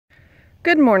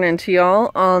Good morning to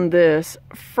y'all on this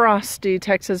frosty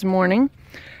Texas morning.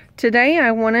 Today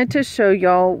I wanted to show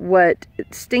y'all what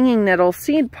stinging nettle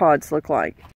seed pods look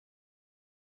like.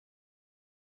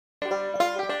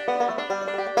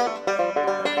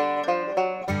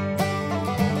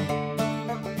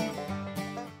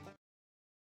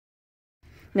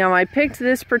 Now I picked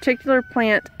this particular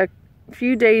plant a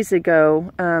few days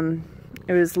ago.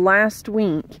 It was last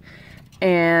week,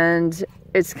 and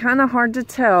it's kind of hard to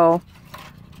tell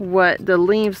what the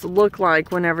leaves look like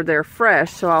whenever they're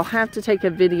fresh, so I'll have to take a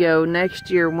video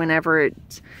next year whenever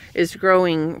it is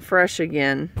growing fresh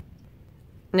again.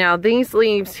 Now these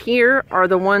leaves here are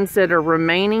the ones that are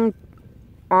remaining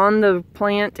on the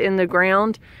plant in the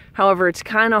ground. However, it's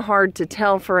kind of hard to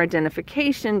tell for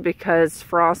identification because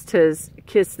frost has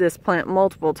kissed this plant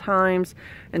multiple times,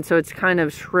 and so it's kind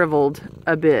of shriveled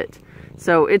a bit.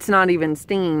 So it's not even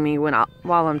stinging me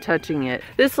while I'm touching it.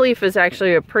 This leaf is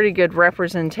actually a pretty good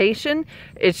representation.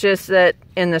 It's just that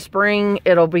in the spring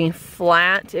it'll be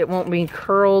flat, it won't be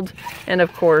curled, and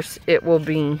of course it will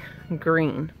be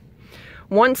green.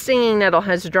 Once stinging nettle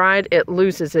has dried, it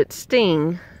loses its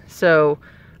sting, so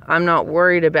I'm not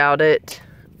worried about it,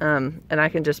 and I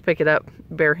can just pick it up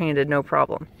barehanded, no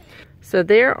problem. So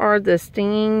there are the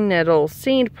stinging nettle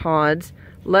seed pods.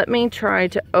 Let me try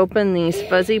to open these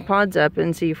fuzzy pods up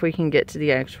and see if we can get to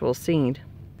the actual seed.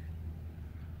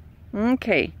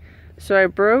 Okay, so I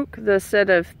broke the set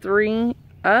of 3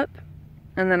 up,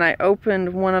 and then I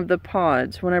opened one of the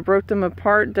pods. When I broke them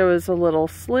apart, there was a little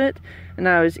slit, and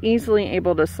I was easily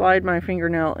able to slide my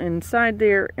fingernail inside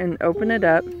there and open it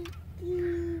up.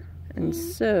 And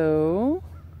so,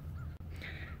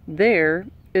 there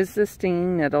is the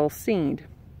stinging nettle seed.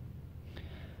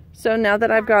 So now that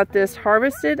I've got this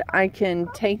harvested, I can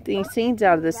take these seeds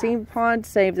out of the seed pod,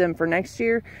 save them for next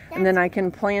year, and then I can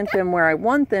plant them where I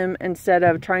want them instead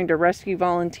of trying to rescue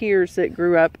volunteers that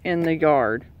grew up in the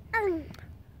yard.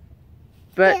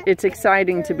 But it's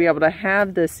exciting to be able to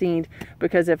have the seed,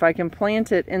 because if I can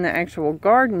plant it in the actual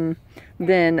garden,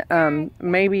 then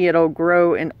maybe it'll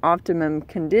grow in optimum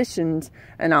conditions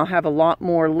and I'll have a lot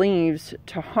more leaves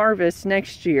to harvest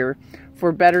next year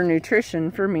for better nutrition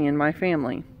for me and my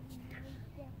family.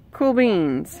 Cool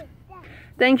beans.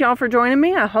 Thank y'all for joining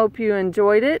me. I hope you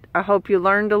enjoyed it. I hope you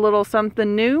learned a little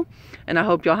something new, and I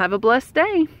hope y'all have a blessed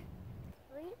day.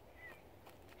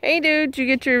 Hey dude, did you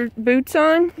get your boots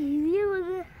on?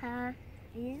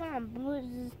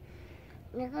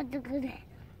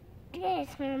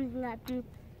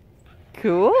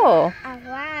 Cool.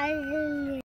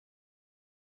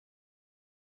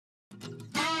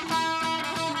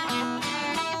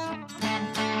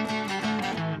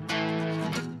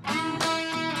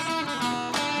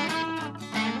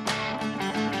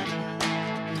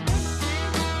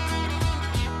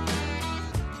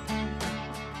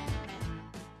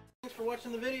 For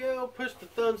watching the video, push the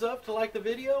thumbs up to like the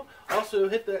video. Also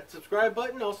hit that subscribe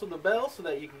button, also the bell, so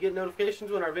that you can get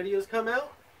notifications when our videos come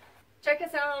out. Check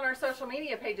us out on our social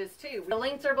media pages too. The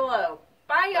links are below.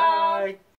 Bye y'all.